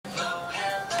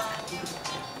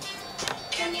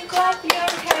clap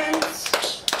your hands?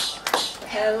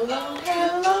 Hello,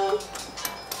 hello.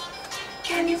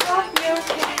 Can you clap your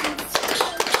hands?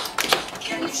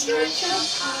 Can you stretch up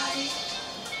high?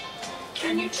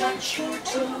 Can you touch your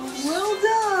toes? Well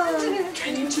done!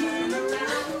 Can you turn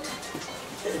around?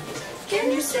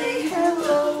 Can you say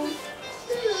hello?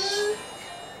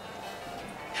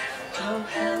 Hello,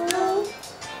 hello.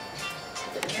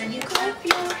 Can you clap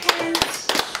your hands?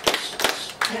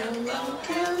 Hello,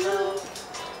 hello.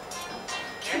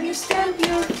 Can you stamp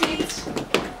your feet?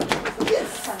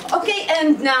 Yes! Okay,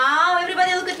 and now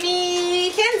everybody look at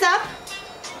me. Hands up.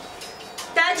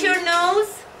 Touch your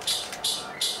nose.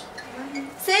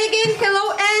 Say again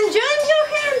hello and join your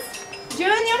hands.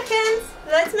 Join your hands.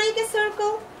 Let's make a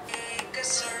circle. Make a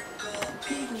circle.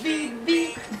 Big, big,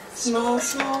 big. Small,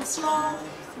 small, small.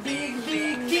 Big,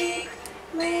 big, big.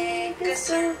 Make a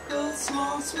circle.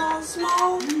 Small, small,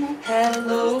 small.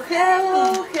 Hello,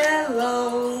 hello,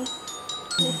 hello.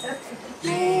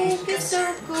 Make a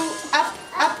circle. Up,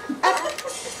 up, up.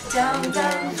 Down,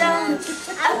 down, down.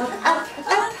 Up, up,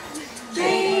 up.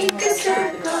 Make a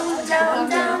circle. Down,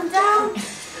 down, down.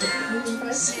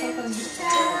 Sit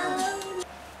down.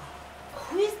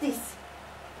 Who is this?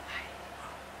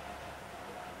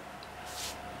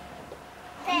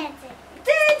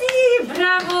 Daddy!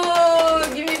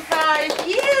 Bravo! Give me 5.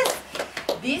 Yes!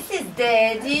 This is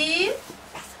Daddy.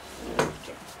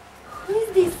 Who is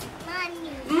this?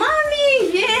 Mommy. Mommy!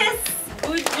 Yes!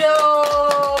 Good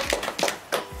job!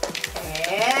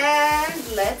 And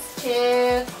let's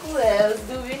check who else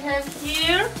do we have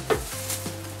here?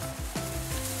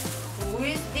 Who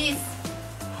is this?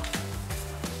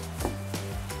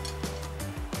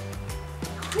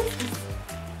 Who is this?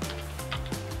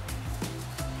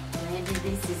 Maybe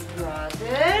this is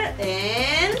brother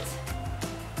and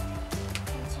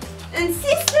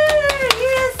sister.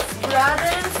 Yes,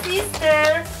 brother and sister.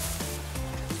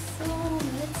 So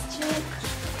let's check.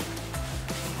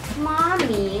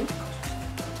 Mommy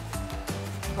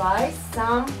buy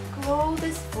some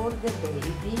clothes for the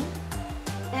baby,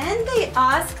 and they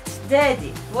asked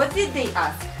Daddy. What did they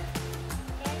ask?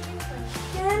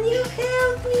 Can you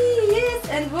help me? Yes.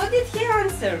 And what did he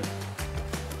answer?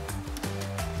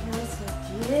 He answered,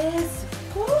 yes,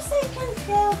 of course I can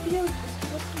help you. He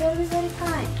was very, very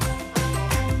kind.